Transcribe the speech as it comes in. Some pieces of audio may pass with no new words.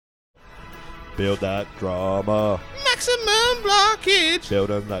Build that drama. Maximum blockage.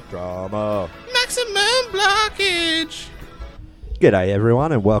 Building that drama. Maximum blockage. G'day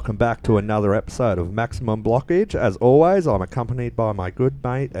everyone and welcome back to another episode of Maximum Blockage. As always, I'm accompanied by my good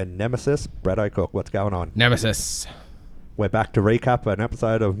mate and nemesis, Brett O'Cook. What's going on? Nemesis. We're back to recap an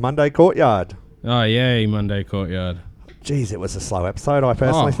episode of Monday Courtyard. Oh, yay, Monday Courtyard. Jeez, it was a slow episode, I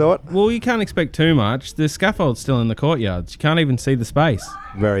personally thought. Well, you can't expect too much. The scaffold's still in the courtyards. You can't even see the space.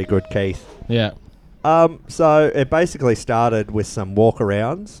 Very good, Keith. Yeah. So it basically started with some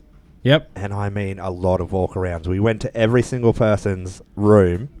walkarounds. Yep. And I mean a lot of walkarounds. We went to every single person's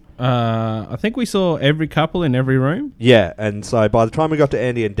room. I think we saw every couple in every room. Yeah, and so by the time we got to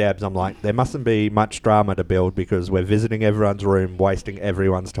Andy and Deb's, I'm like, there mustn't be much drama to build because we're visiting everyone's room, wasting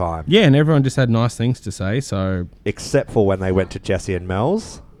everyone's time. Yeah, and everyone just had nice things to say, so... Except for when they went to Jesse and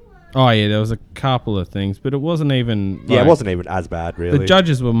Mel's. Oh, yeah, there was a couple of things, but it wasn't even... Yeah, it wasn't even as bad, really. The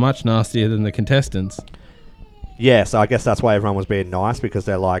judges were much nastier than the contestants. Yeah, so I guess that's why everyone was being nice, because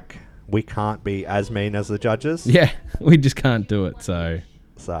they're like, we can't be as mean as the judges. Yeah, we just can't do it, so...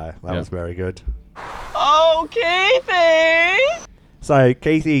 So that was very good. Oh, Keithy! So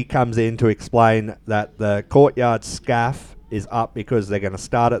Keithy comes in to explain that the courtyard scaff is up because they're going to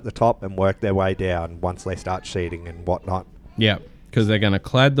start at the top and work their way down once they start sheeting and whatnot. Yep, because they're going to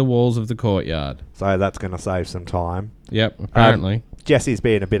clad the walls of the courtyard. So that's going to save some time. Yep, apparently. Jesse's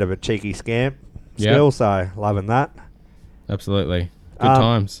being a bit of a cheeky scamp still, so loving that. Absolutely. Good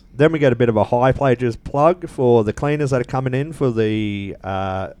times. Then we get a bit of a High Pages plug for the cleaners that are coming in for the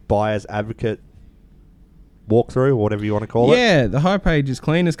buyer's advocate walkthrough, or whatever you want to call it. Yeah, the High Pages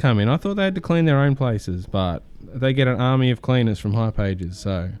cleaners come in. I thought they had to clean their own places, but they get an army of cleaners from High Pages,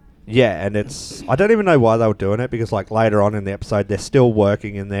 so... Yeah, and I don't even know why they were doing it, because like later on in the episode, they're still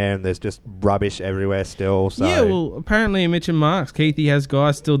working in there and there's just rubbish everywhere still. So. Yeah, well, apparently in Mitch and Mark's, Keithy has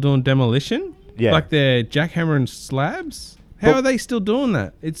guys still doing demolition. Yeah. Like they're jackhammering slabs. How are they still doing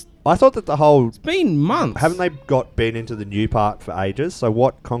that? I thought that It's been months. Haven't they been into the new part for ages? So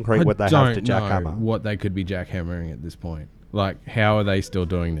what concrete would they have to jackhammer? I don't know what they could be jackhammering at this point. Like, how are they still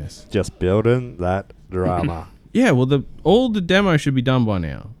doing this? Just building that drama. Yeah, well, all the demo should be done by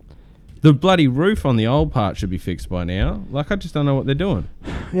now. The bloody roof on the old part should be fixed by now. Like, I just don't know what they're doing.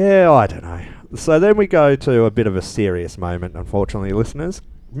 Yeah, I don't know. So then we go to a bit of a serious moment, unfortunately, listeners.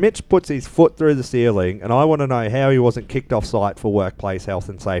 Mitch puts his foot through the ceiling, and I want to know how he wasn't kicked off site for workplace health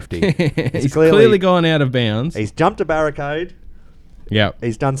and safety. He's clearly gone out of bounds. He's jumped a barricade. Yep.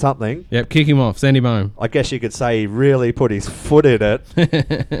 He's done something. Yep, kick him off. Send him home. I guess you could say he really put his foot in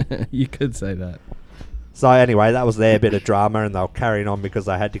it. You could say that. So anyway, that was their bit of drama, and they were carrying on because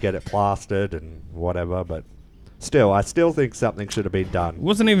they had to get it plastered and whatever, but... Still, I still think something should have been done. It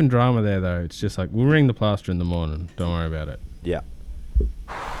wasn't even drama there, though. It's just like, we'll ring the plaster in the morning. Don't worry about it. Yeah.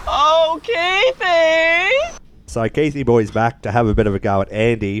 Oh, Keithy! So Keithy boy's back to have a bit of a go at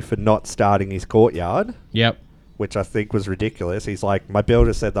Andy for not starting his courtyard. Yep. Which I think was ridiculous. He's like, my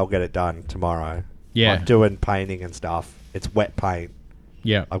builder said they'll get it done tomorrow. Yeah. I'm doing painting and stuff. It's wet paint.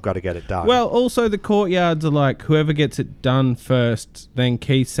 Yeah. I've got to get it done. Well, also the courtyards are like, whoever gets it done first, then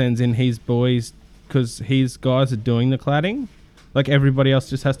Keith sends in his boys because his guys are doing the cladding. Like, everybody else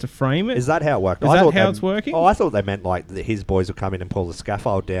just has to frame it. Is that how it worked? Is that how it's working? Oh, I thought they meant like his boys would come in and pull the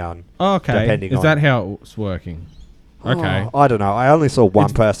scaffold down. Oh, okay. Is that how it's working? Okay. I don't know. I only saw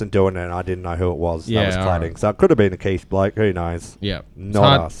one person doing it, and I didn't know who it was. Yeah, that was cladding. right. So it could have been a Keith bloke. Who knows? Yeah.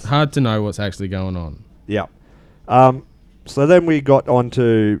 Not us. Hard to know what's actually going on. Yeah. So then we got on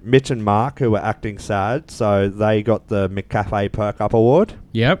to Mitch and Mark, who were acting sad. So they got the McCafe Perk Up Award.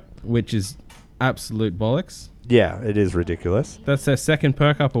 Yep. Which is absolute bollocks. Yeah, it is ridiculous. That's their second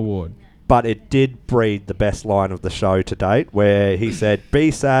Perk Up Award. But it did breed the best line of the show to date, where he said,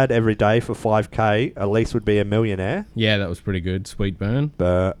 be sad every day for 5K, Elise would be a millionaire. Yeah, that was pretty good. Sweet burn.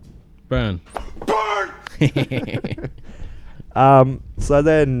 Burn. Burn. So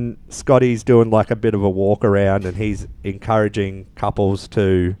then Scotty's doing like a bit of a walk around, and he's encouraging couples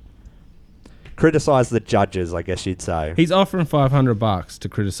to criticize the judges, I guess you'd say. He's offering $500 to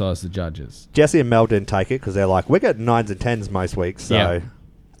criticize the judges. Jesse and Mel didn't take it because they're like, we're getting 9s and 10s most weeks, so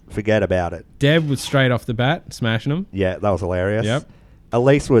forget about it. Deb was straight off the bat, smashing them. Yeah, that was hilarious. Yep.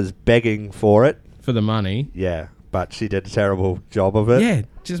 Elise was begging for it. For the money. Yeah, but she did a terrible job of it. Yeah,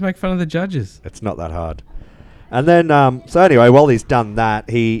 just make fun of the judges. It's not that hard. And then, so anyway, while he's done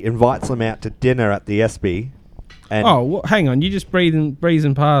that, he invites them out to dinner at the Espy. And hang on. You just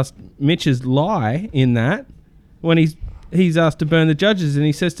breezing past Mitch's lie in that when he's asked to burn the judges, and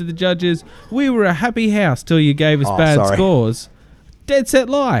he says to the judges, we were a happy house till you gave us bad scores. Dead set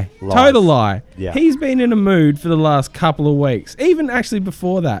lie. Lies. Total lie. Yeah. He's been in a mood for the last couple of weeks. Even actually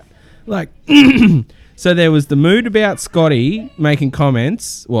before that. Like, so there was the mood about Scotty making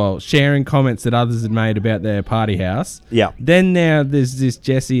comments, well, sharing comments that others had made about their party house. Yeah. Then now there's this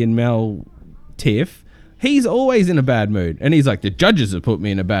Jesse and Mel tiff. He's always in a bad mood. And he's like, the judges have put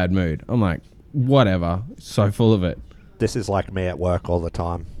me in a bad mood. I'm like, whatever. So full of it. This is like me at work all the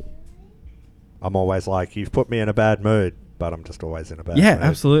time. I'm always like, you've put me in a bad mood, but I'm just always in a bad mood. Yeah,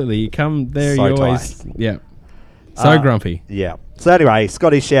 absolutely. You come there, So you always... tight. Yeah. So grumpy. Yeah. So anyway,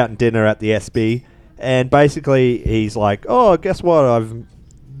 Scotty's shouting dinner at the SB, and basically he's like, oh, guess what?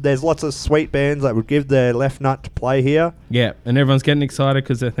 There's lots of sweet bands that would give their left nut to play here. Yeah, and everyone's getting excited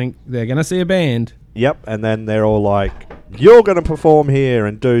because they think they're going to see a band. Yep, and then they're all like, you're going to perform here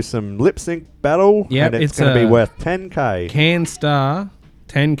and do some lip sync battle, Yep, and it's it's going to be a worth 10K. CanStar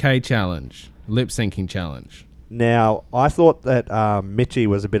 10K challenge. Lip syncing challenge. Now, I thought that Mitchie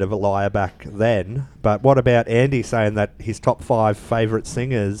was a bit of a liar back then, but what about Andy saying that his top 5 favourite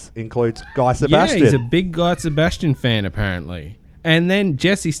singers includes Guy Sebastian? Yeah, he's a big Guy Sebastian fan, apparently. And then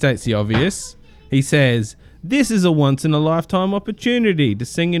Jesse states the obvious. He says, this is a once-in-a-lifetime opportunity to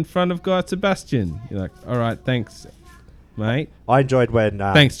sing in front of Guy Sebastian. You're like, all right, thanks, mate. I enjoyed when...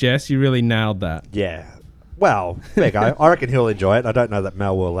 Thanks, Jess. You really nailed that. Yeah. Well, there you go. I reckon he'll enjoy it. I don't know that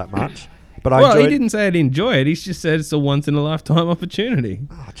Mel will that much. But I Well, enjoyed... he didn't say I'd enjoy it. He's just said it's a once-in-a-lifetime opportunity.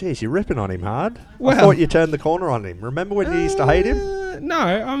 Oh, jeez, you're ripping on him hard. I Well- thought you turned the corner on him. Remember when you used to hate him? No,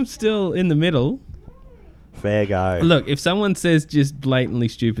 I'm still in the middle. Fair go. Look, if someone says just blatantly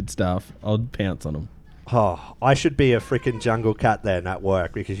stupid stuff, I'll pounce on them. Oh, I should be a freaking jungle cat then at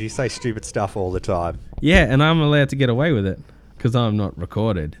work because you say stupid stuff all the time. Yeah, and I'm allowed to get away with it because I'm not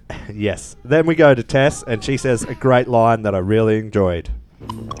recorded. Yes. Then we go to Tess, and she says a great line that I really enjoyed.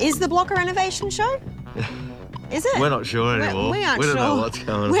 Is the Blocker Renovation show? Is it? We're not sure anymore. We aren't we don't sure. know what's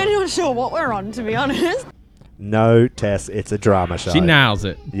going on. We're not sure what we're on, to be honest. No, Tess, it's a drama show. She nails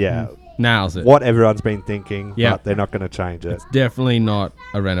it. Yeah. Nails it. What everyone's been thinking, Yeah. but they're not going to change it. Definitely not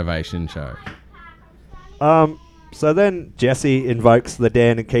a renovation show. So then Jesse invokes the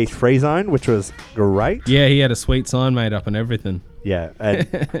Dan and Keith free zone, which was great. Yeah, he had a sweet sign made up and everything. Yeah,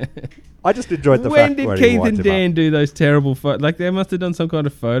 and I just enjoyed the When fact did where he Keith winds and him up. Dan do those terrible photos? Like, they must have done some kind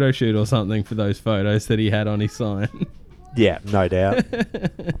of photo shoot or something for those photos that he had on his sign. Yeah, no doubt.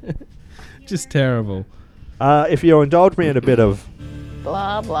 Just terrible. If you'll indulge me in a bit of...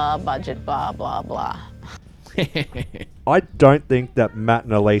 Blah, blah, budget, blah, blah, blah. I don't think that Matt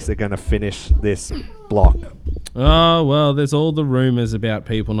and Elise are going to finish this block. Oh, well, there's all the rumours about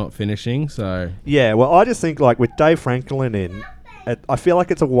people not finishing, so... Yeah, well, I just think, like, with Dave Franklin in, I feel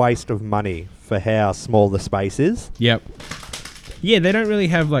like it's a waste of money for how small the space is. Yep. Yeah, they don't really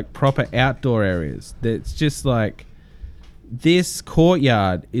have, like, proper outdoor areas. It's just, like, this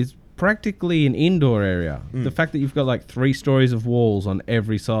courtyard is practically an indoor area. The fact that you've got, like, 3 stories of walls on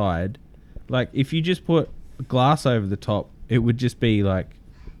every side, like, if you just put glass over the top, it would just be, like,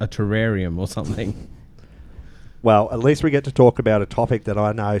 a terrarium or something. Well, at least we get to talk about a topic that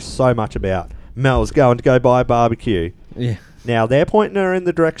I know so much about. Mel's going to go buy a barbecue. Yeah. Now, they're pointing her in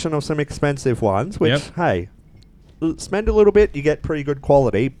the direction of some expensive ones, which, Yep. hey, spend a little bit, you get pretty good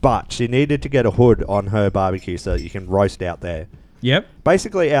quality, but she needed to get a hood on her barbecue so that you can roast out there. Yep.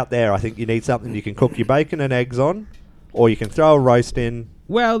 Basically, out there, I think you need something you can cook your bacon and eggs on, or you can throw a roast in.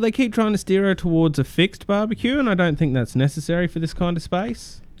 Well, they keep trying to steer her towards a fixed barbecue, and I don't think that's necessary for this kind of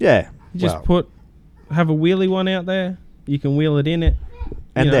space. Yeah. You just have a wheelie one out there. You can wheel it in it.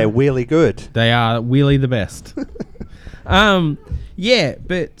 And you know. they're really good. They are wheelie the best. Yeah,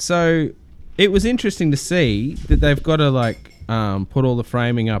 but so it was interesting to see that they've got to like put all the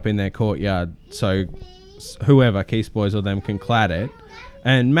framing up in their courtyard so whoever, Keith Boys or them, can clad it.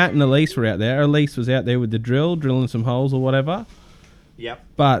 And Matt and Elise were out there. Elise was out there with the drill, drilling some holes or whatever. Yep.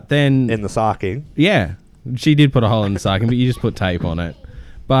 But then... In the sarking. Yeah, she did put a hole in the sarking, but you just put tape on it.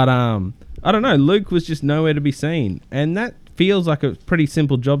 But I don't know, Luke was just nowhere to be seen. And that feels like a pretty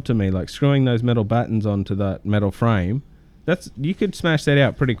simple job to me, like screwing those metal battens onto that metal frame. You could smash that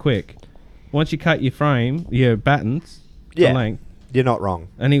out pretty quick. Once you cut your frame, your battens, the Yeah, length, you're not wrong.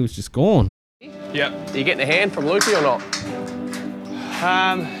 and he was just gone. Yep. Are you getting a hand from Lukey or not?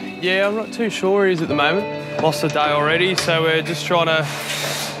 Yeah, I'm not too sure he is at the moment. Lost a day already, so we're just trying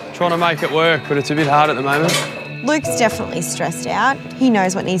to make it work, but it's a bit hard at the moment. Luke's definitely stressed out. He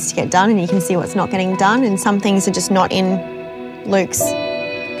knows what needs to get done and he can see what's not getting done, and some things are just not in Luke's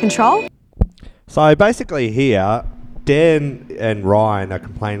control. So basically here, Dan and Ryan are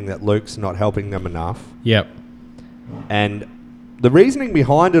complaining that Luke's not helping them enough. Yep. And the reasoning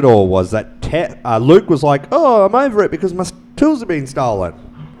behind it all was that Luke was like, oh, I'm over it because my tools are being stolen.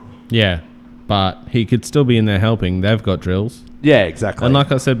 Yeah. but he could still be in there helping. They've got drills. Yeah, exactly. And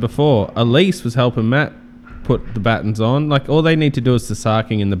like I said before, Elise was helping Matt put the battens on. Like, all they need to do is the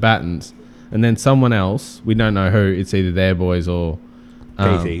sarking and the battens. And then someone else, we don't know who, it's either their boys or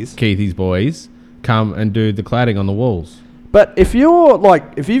Keithy's boys, come and do the cladding on the walls. But if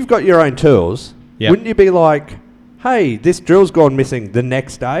you've got your own tools, wouldn't you be like, hey, this drill's gone missing the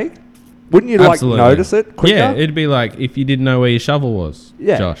next day? Wouldn't you Absolutely. notice it quicker? Yeah, it'd be like if you didn't know where your shovel was,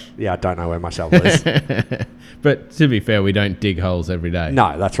 Josh. Yeah, I don't know where my shovel is. But to be fair, we don't dig holes every day.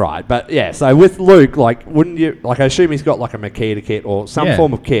 No, that's right. But yeah, so with Luke, wouldn't you, I assume he's got a Makita kit or some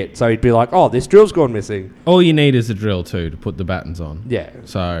form of kit. So he'd be like, oh, this drill's gone missing. All you need is a drill too to put the battens on. Yeah.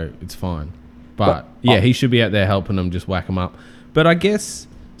 So it's fine. But he should be out there helping them, just whack them up. But I guess,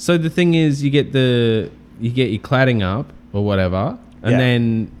 so the thing is, you get your cladding up or whatever, and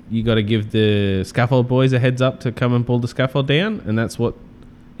then you got to give the scaffold boys a heads up to come and pull the scaffold down, and that's what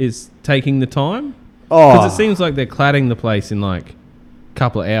is taking the time. Because it seems like they're cladding the place in a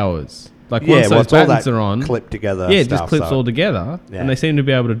couple of hours. Once those battens are on, clip together. Yeah, it just clips all together, and they seem to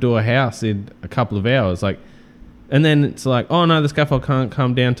be able to do a house in a couple of hours. And then it's oh no, the scaffold can't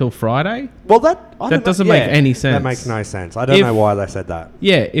come down till Friday. Well, that doesn't make any sense. That makes no sense. I don't know why they said that.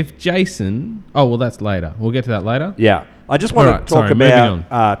 Yeah, if Jason... Oh, well, that's later. We'll get to that later. Yeah. I just want to talk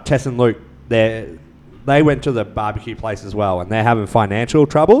about Tess and Luke. They went to the barbecue place as well, and they're having financial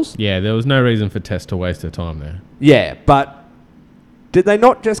troubles. Yeah, there was no reason for Tess to waste her time there. Yeah, but did they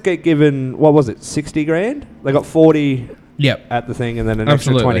not just get given, what was it, 60 grand? They got 40 at the thing and then an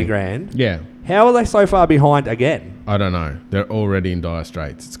extra 20 grand. Yeah. How are they so far behind again? I don't know. They're already in dire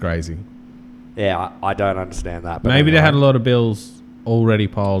straits. It's crazy. Yeah, I don't understand that. But maybe they had a lot of bills already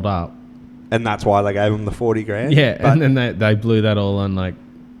piled up. And that's why they gave them the 40 grand? Yeah, and then they blew that all on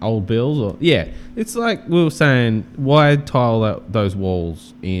old bills. It's like we were saying, why tile those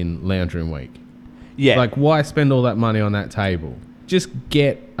walls in lounge room week? Yeah. Why spend all that money on that table? Just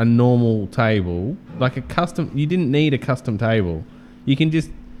get a normal table, you didn't need a custom table. You can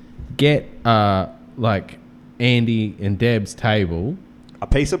just get Andy and Deb's table, a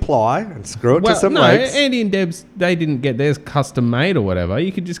piece of ply, and screw it to some legs. Andy and Deb's, they didn't get theirs custom made or whatever.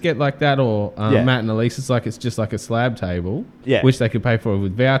 You could just get that, or Matt and Elise's, it's just a slab table, which they could pay for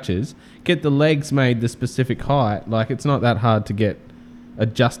with vouchers. Get the legs made the specific height. It's not that hard to get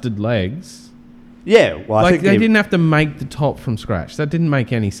adjusted legs. Yeah, well, I think they didn't have to make the top from scratch. That didn't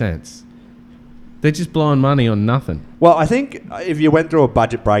make any sense. They're just blowing money on nothing. Well, I think if you went through a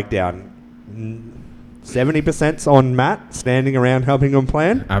budget breakdown, 70%'s on Matt standing around helping them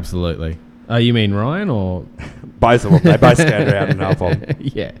plan. Absolutely. You mean Ryan or both of them? They both stand around and help them.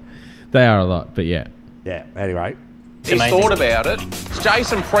 Yeah, they are a lot, but yeah. Yeah. Anyway, he's thought about it.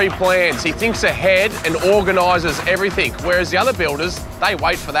 Jason pre-plans. He thinks ahead and organises everything. Whereas the other builders, they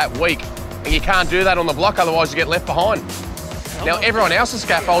wait for that week, and you can't do that on the block. Otherwise, you get left behind. Now, everyone else's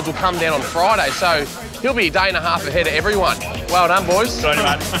scaffolds will come down on Friday, so he'll be a day and a half ahead of everyone. Well done, boys.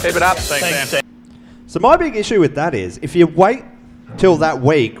 Keep it up. Thanks, Sam. So my big issue with that is, if you wait till that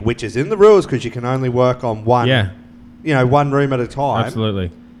week, which is in the rules because you can only work on one room at a time.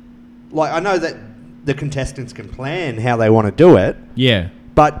 Absolutely. I know that the contestants can plan how they want to do it. Yeah.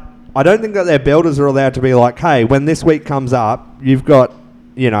 But I don't think that their builders are allowed to be like, hey, when this week comes up, you've got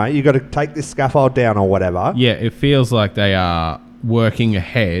to take this scaffold down or whatever. Yeah, it feels like they are working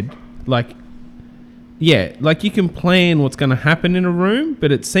ahead. You can plan what's going to happen in a room,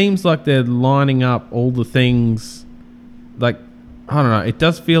 but it seems like they're lining up all the things. I don't know. It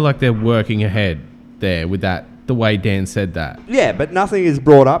does feel like they're working ahead there with that, the way Dan said that. Yeah, but nothing is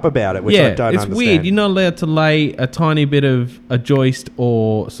brought up about it, which I don't understand. It's weird. You're not allowed to lay a tiny bit of a joist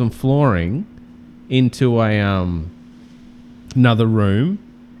or some flooring into another room,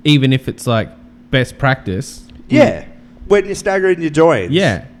 even if it's best practice. Yeah, when you're staggering your joints.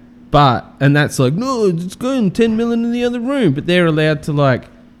 Yeah. And that's no, it's going 10 million in the other room. But they're allowed to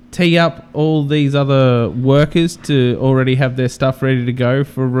tee up all these other workers to already have their stuff ready to go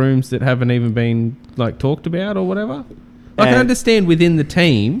for rooms that haven't even been talked about or whatever. I can understand within the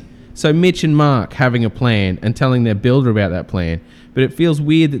team, so Mitch and Mark having a plan and telling their builder about that plan. But it feels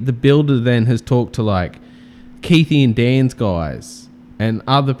weird that the builder then has talked to Keithy and Dan's guys and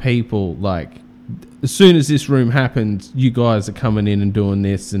other people as soon as this room happens, you guys are coming in and doing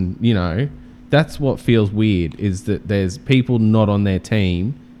this, and that's what feels weird, is that there's people not on their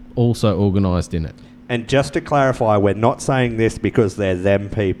team also organised in it. And just to clarify, we're not saying this because they're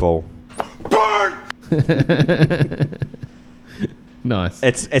them people. Burn! Nice.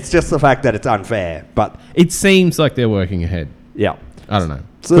 It's just the fact that it's unfair, but it seems like they're working ahead. Yeah. I don't know.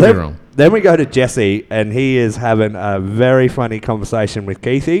 So Could be wrong. Then we go to Jesse, and he is having a very funny conversation with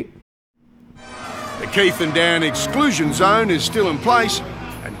Keithy. Keith and Dan exclusion zone is still in place,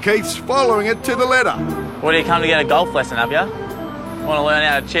 and Keith's following it to the letter. What, do you come to get a golf lesson, have you? Want to learn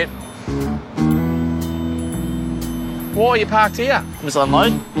how to chip? Why are you parked here? Was on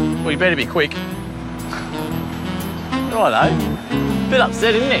load? Well, you better be quick. Righto. Bit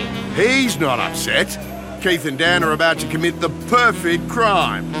upset, isn't he? He's not upset. Keith and Dan are about to commit the perfect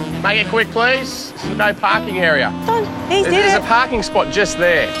crime. Make it quick, please. There's no parking area. Don't. He did There's it. a parking spot just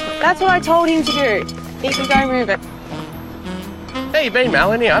there. That's what I told him to do. He can go move it. How you been,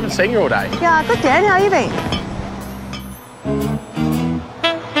 Melanie? I haven't seen you all day. Yeah, good, Dad. How you been?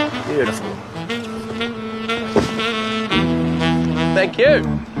 Beautiful. Thank you.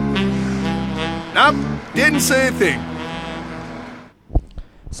 Nope, didn't see a thing.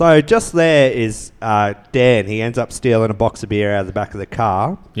 So just there is Dan. He ends up stealing a box of beer out of the back of the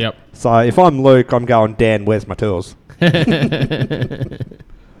car. Yep. So if I'm Luke, I'm going, Dan, where's my tools?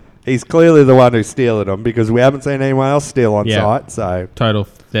 He's clearly the one who's stealing them because we haven't seen anyone else steal on site. So total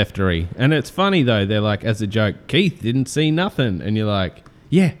theftery. And it's funny though. They're like, as a joke, Keith didn't see nothing, and you're like,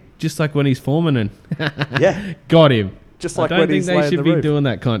 yeah, just like when he's foreman and yeah, got him. Just like I don't when think he's they laying should the be roof. doing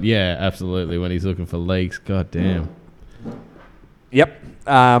that kind. Yeah, absolutely. When he's looking for leaks, god damn. Yep.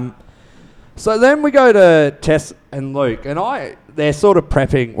 So then we go to Tess and Luke, and they're sort of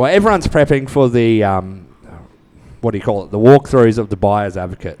prepping. Well, everyone's prepping for the what do you call it? The walkthroughs of the buyer's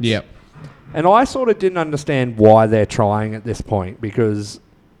advocates. Yep. And I sort of didn't understand why they're trying at this point because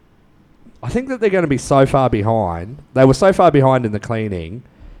I think that they're going to be so far behind. They were so far behind in the cleaning,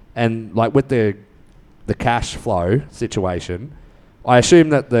 and like with the cash flow situation, I assume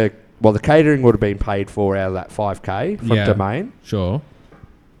that the catering would have been paid for out of that 5K from Domain. Sure.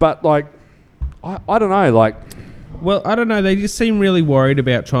 But like, I don't know, like. Well, I don't know. They just seem really worried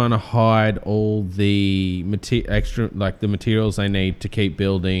about trying to hide all the the materials they need to keep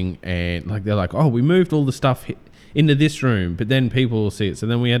building, and like they're like, oh, we moved all the stuff into this room, but then people will see it, so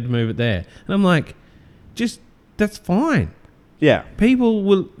then we had to move it there. And I'm like, that's fine. Yeah. People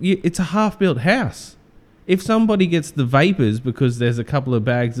will. It's a half-built house. If somebody gets the vapors because there's a couple of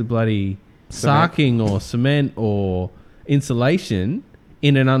bags of bloody sarking or cement or insulation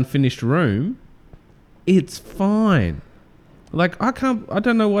in an unfinished room, it's fine. Like, I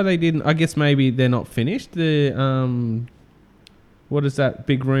don't know why they didn't. I guess maybe they're not finished. The what is that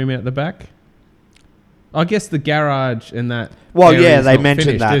big room out the back? I guess the garage and that. Well, yeah, they not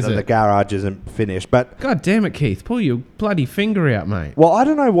mentioned finished, that the garage isn't finished, but God damn it, Keith, pull your bloody finger out, mate. well, I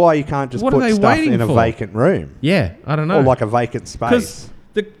don't know why you can't just What are put they stuff waiting in a for? vacant room Yeah, I don't know. or like a vacant space.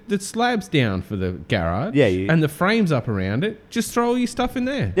 Because the slab's down for the garage, Yeah, and the frame's up around it. Just throw all your stuff in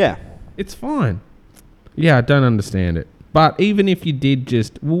there. Yeah. It's fine. Yeah, I don't understand it. But even if you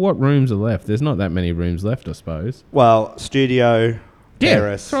did what rooms are left? There's not that many rooms left, I suppose. Well, studio,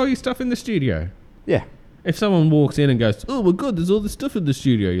 terrace. Throw your stuff in the studio. Yeah. If someone walks in and goes, oh my God, there's all this stuff in the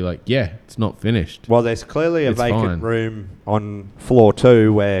studio, you're like, yeah, it's not finished. Well, there's clearly a It's vacant fine. room on floor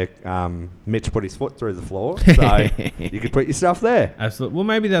 2 where Mitch put his foot through the floor, so you could put your stuff there. Absolutely. Well,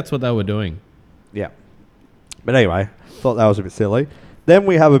 maybe that's what they were doing. Yeah. But anyway, thought that was a bit silly. Then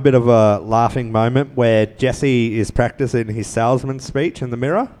we have a bit of a laughing moment where Jesse is practicing his salesman speech in the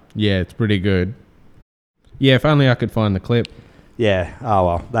mirror. Yeah, it's pretty good. Yeah, if only I could find the clip. Yeah. Oh,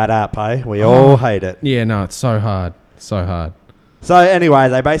 well, that app, eh? We all hate it. Yeah, no, it's so hard. So hard. So anyway,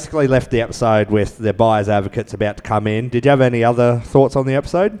 they basically left the episode with the buyer's advocates about to come in. Did you have any other thoughts on the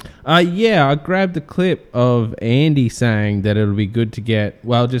episode? Yeah, I grabbed the clip of Andy saying that it'll be good to get,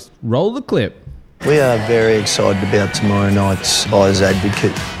 well, just roll the clip. We are very excited about tomorrow night's buyer's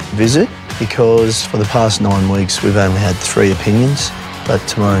advocate visit because for the past 9 weeks we've only had 3 opinions, but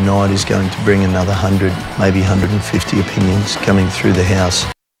tomorrow night is going to bring another 100, maybe 150 opinions coming through the house.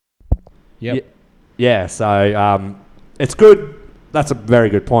 Yep. Yeah, so it's good. That's a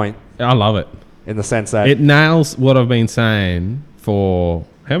very good point. I love it. In the sense that it nails what I've been saying for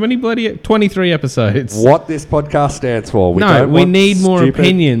how many bloody 23 episodes. What this podcast stands for. We need more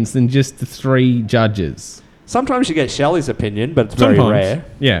opinions than just the 3 judges. Sometimes you get Shelley's opinion, but it's very rare.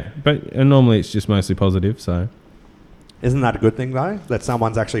 Yeah, but normally it's just mostly positive, so. Isn't that a good thing, though? That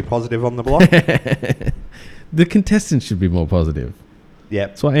someone's actually positive on the block? The contestants should be more positive. Yep.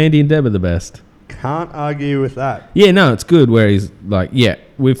 That's why Andy and Deb are the best. Can't argue with that. Yeah, no, it's good where he's like,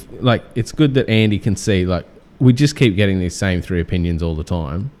 it's good that Andy can see, like, we just keep getting these same 3 opinions all the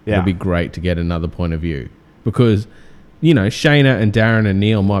time. Yeah. It'd be great to get another point of view. Because, Shayna and Darren and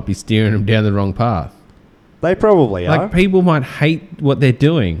Neil might be steering them down the wrong path. They probably are. Like, people might hate what they're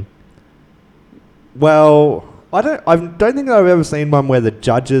doing. Well, I don't think I've ever seen one where the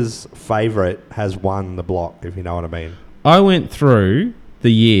judge's favourite has won the block, if you know what I mean. I went through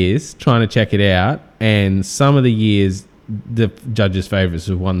the years trying to check it out, and some of the years the judges' favourites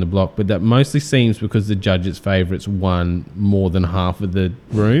have won the block, but that mostly seems because the judges' favourites won more than half of the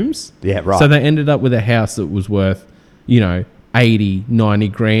rooms. Yeah, right. So they ended up with a house that was worth, 80, 90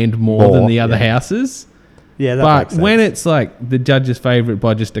 grand more than the other houses. Yeah, that but makes sense. when it's like the judge's favourite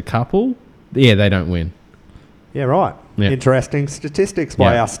by just a couple, they don't win. Yeah, right. Yeah. Interesting statistics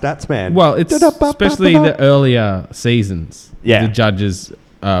by our stats man. Well, it's especially the earlier seasons. Yeah. The judges'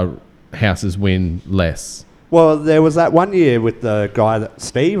 houses win less. Well, there was that one year with the guy that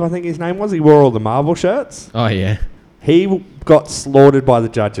Steve, I think his name was. He wore all the Marvel shirts. Oh, yeah. He got slaughtered by the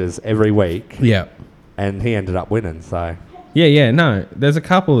judges every week. Yeah. And he ended up winning, so... Yeah, no. There's a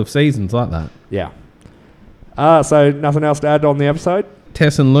couple of seasons like that. Yeah. So nothing else to add on the episode?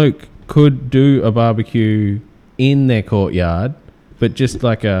 Tess and Luke could do a barbecue in their courtyard, but just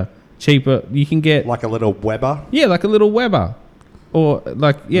like a cheaper... You can get... Like a little Weber? Yeah, like a little Weber. Or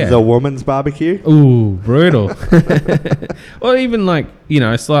The woman's barbecue? Ooh, brutal. Or even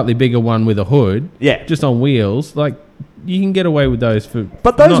a slightly bigger one with a hood. Yeah. Just on wheels. Like, you can get away with those for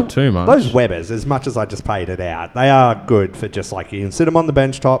not too much. Those Webers, as much as I just paid it out, they are good for just you can sit them on the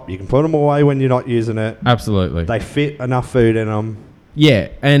bench top, you can put them away when you're not using it. Absolutely. They fit enough food in them. Yeah,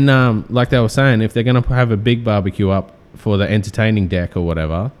 and like they were saying, if they're going to have a big barbecue up for the entertaining deck or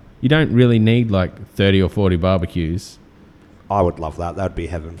whatever, you don't really need 30 or 40 barbecues. I would love that. That would be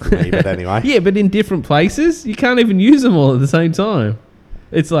heaven for me, but anyway. Yeah, but in different places, you can't even use them all at the same time.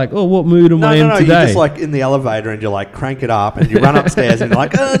 It's like, what mood am I in today? You're just in the elevator and you're crank it up and you run upstairs and you're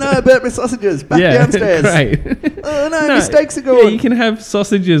like, oh no, I burnt my sausages, back downstairs. Great. Oh no, mistakes are gone. Yeah, you can have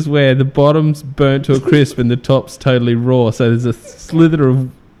sausages where the bottom's burnt to a crisp and the top's totally raw, so there's a slither of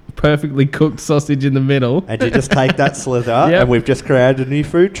perfectly cooked sausage in the middle. And you just take that slither and we've just created a new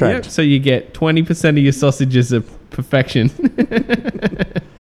food trend. Yep, so you get 20% of your sausages of perfection.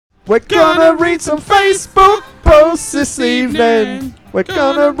 We're gonna read some Facebook posts this evening. We're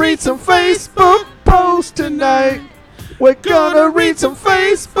gonna read some Facebook posts tonight. We're gonna read some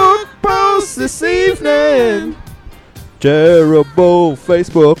Facebook posts this evening. Terrible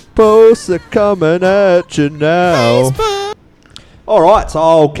Facebook posts are coming at you now. Alright, so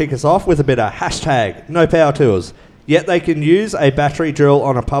I'll kick us off with a bit of hashtag no power tools. Yet they can use a battery drill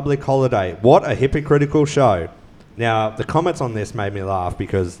on a public holiday. What a hypocritical show. Now, the comments on this made me laugh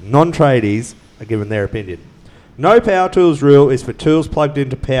because non-tradies are giving their opinion. No power tools rule is for tools plugged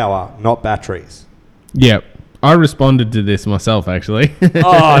into power, not batteries. Yep. I responded to this myself, actually.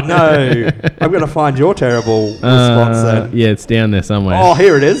 Oh, no. I'm going to find your terrible response then. Yeah, it's down there somewhere. Oh,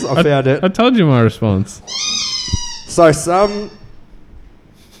 here it is. I found it. I told you my response. So some...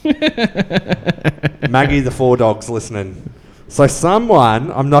 Maggie the Four Dogs listening. So someone,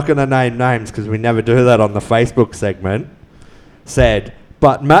 I'm not going to name names because we never do that on the Facebook segment, said,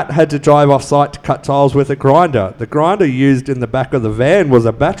 but Matt had to drive off site to cut tiles with a grinder. The grinder used in the back of the van was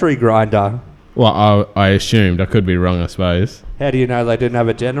a battery grinder. Well, I assumed. I could be wrong, I suppose. How do you know they didn't have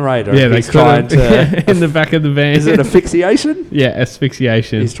a generator? Yeah, He's trying to... in the back of the van. Is it asphyxiation? Yeah,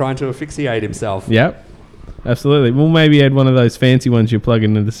 asphyxiation. He's trying to asphyxiate himself. Yep. Absolutely. Well, maybe he had one of those fancy ones you plug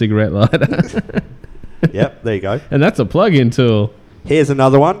into the cigarette lighter. Yep, there you go. And that's a plug-in tool. Here's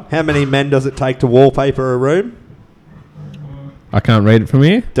another one. How many men does it take to wallpaper a room? I can't read it from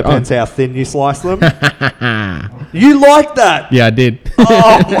here. Depends how thin you slice them. You like that? Yeah, I did.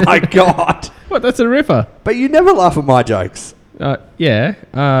 Oh, my God. What? That's a ripper. But you never laugh at my jokes.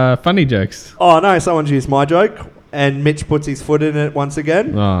 Yeah. Funny jokes. Oh, no, someone's used my joke, and Mitch puts his foot in it once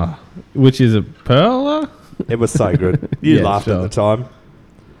again. Oh, which is a perler? It was so good. You Yeah, laughed sure. at the time.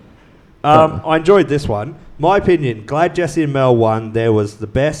 I enjoyed this one. My opinion, glad Jesse and Mel won. There was the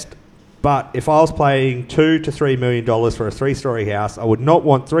best. But if I was paying $2 to $3 million for a 3-story house, I would not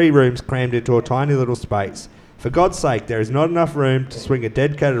want 3 rooms crammed into a tiny little space. For God's sake, there is not enough room to swing a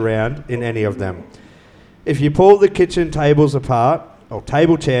dead cat around in any of them. If you pull the kitchen tables apart, or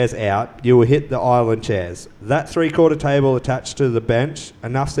table chairs out, you will hit the island chairs. That 3-quarter table attached to the bench,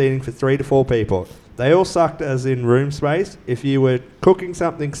 enough seating for 3 to 4 people. They all sucked as in room space. If you were cooking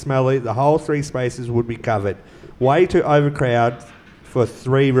something smelly, the whole 3 spaces would be covered. Way too overcrowded for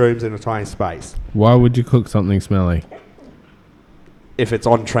 3 rooms in a tiny space. Why would you cook something smelly? If it's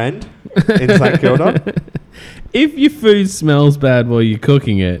on trend in St Kilda. If your food smells bad while you're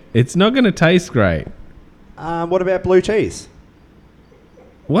cooking it, it's not going to taste great. What about blue cheese?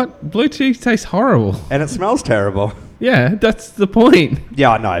 What? Blue cheese tastes horrible. And it smells terrible. Yeah, that's the point.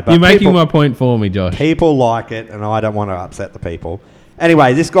 Yeah, I know. But you're making my point for me, Josh. People like it, and I don't want to upset the people.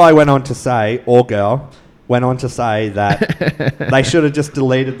 Anyway, this guy went on to say, or girl, went on to say that they should have just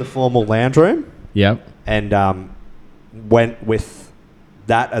deleted the formal lounge room. Yep. And went with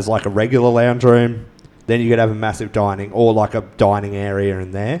that as like a regular lounge room, then you could have a massive dining or like a dining area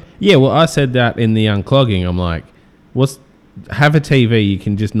in there. Yeah, well, I said that in the unclogging. I'm like, have a TV, you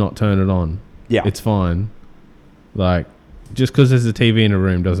can just not turn it on. Yeah. It's fine. Like, just because there's a TV in a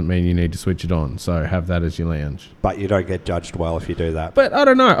room doesn't mean you need to switch it on. So have that as your lounge. But you don't get judged well if you do that. But I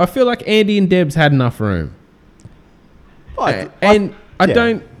don't know. I feel like Andy and Deb's had enough room. I don't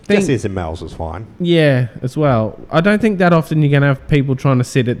think... Jesse's and Mel's was fine. Yeah, as well. I don't think that often you're going to have people trying to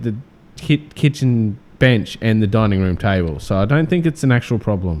sit at the kitchen bench and the dining room table. So I don't think it's an actual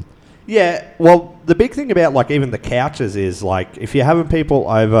problem. Yeah, well, the big thing about like even the couches is like if you're having people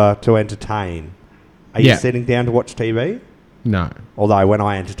over to entertain, are you sitting down to watch TV? No. Although when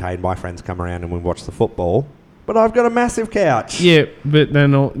I entertain, my friends come around and we watch the football. But I've got a massive couch. Yeah, but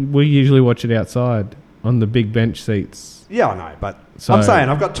then we usually watch it outside on the big bench seats. Yeah, I know, but I'm saying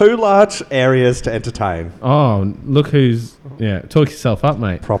I've got 2 large areas to entertain. Oh, look who's... Yeah, talk yourself up,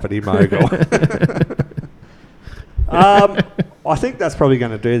 mate. Property mogul. I think that's probably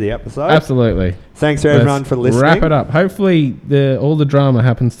going to do the episode. Absolutely. Thanks to everyone for listening. Wrap it up. Hopefully all the drama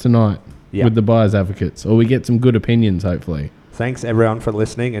happens tonight with the buyers advocates, or we get some good opinions, hopefully. Thanks everyone for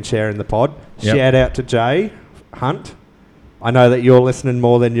listening and sharing the pod. Shout out to Jay Hunt. I know that you're listening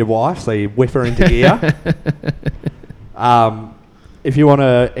more than your wife, so you whip her into gear. If you want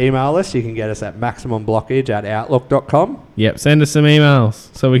to email us, you can get us at maximumblockage@outlook.com. Yep, send us some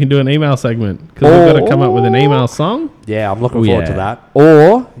emails so we can do an email segment because we've got to come up with an email song. Yeah, I'm looking forward to that.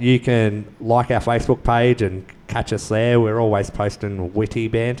 Or you can like our Facebook page and catch us there. We're always posting witty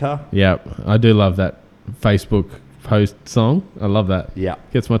banter. Yep, I do love that Facebook post song. I love that. Yeah.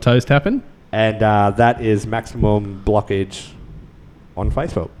 Gets my toes tapping. And that is Maximum Blockage on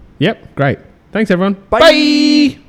Facebook. Yep, great. Thanks, everyone. Bye.